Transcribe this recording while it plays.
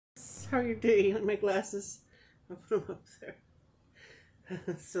how are you doing? My glasses. I'll put them up there.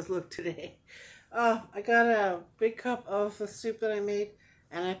 So look today. I got a big cup of the soup that I made,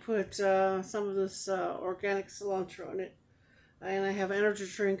 and I put some of this organic cilantro in it. And I have energy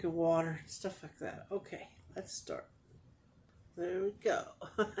drink and water and stuff like that. Okay, let's start. There we go.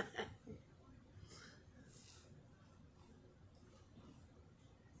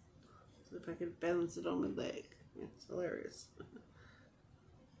 See if I can balance it on my leg. It's hilarious. I'm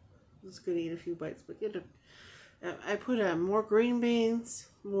just gonna eat a few bites, but get a. I put more green beans,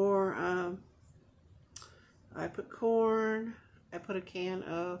 more. I put corn. I put a can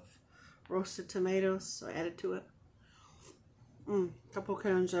of roasted tomatoes, so I added to it. A couple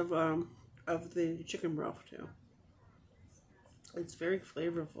cans of the chicken broth too. It's very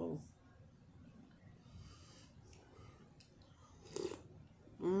flavorful.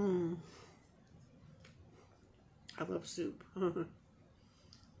 I love soup. And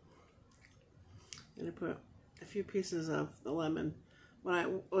I put a few pieces of the lemon when I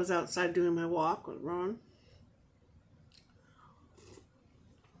was outside doing my walk with Ron.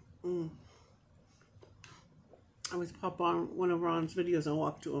 I always pop on one of Ron's videos and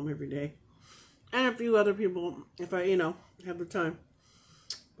walk to him every day. And a few other people if I, have the time.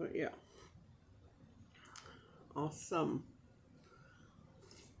 But yeah. Awesome.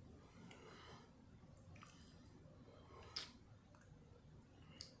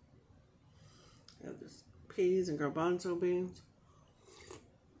 I have this peas and garbanzo beans.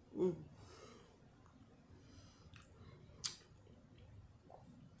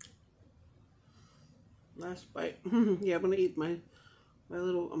 Last bite. Yeah, I'm gonna eat my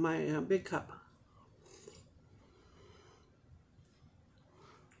big cup.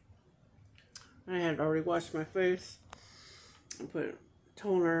 I had already washed my face and put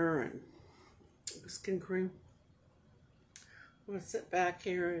toner and skin cream. I'm gonna sit back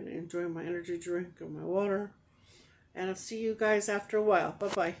here and enjoy my energy drink and my water. And I'll see you guys after a while. Bye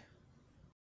bye.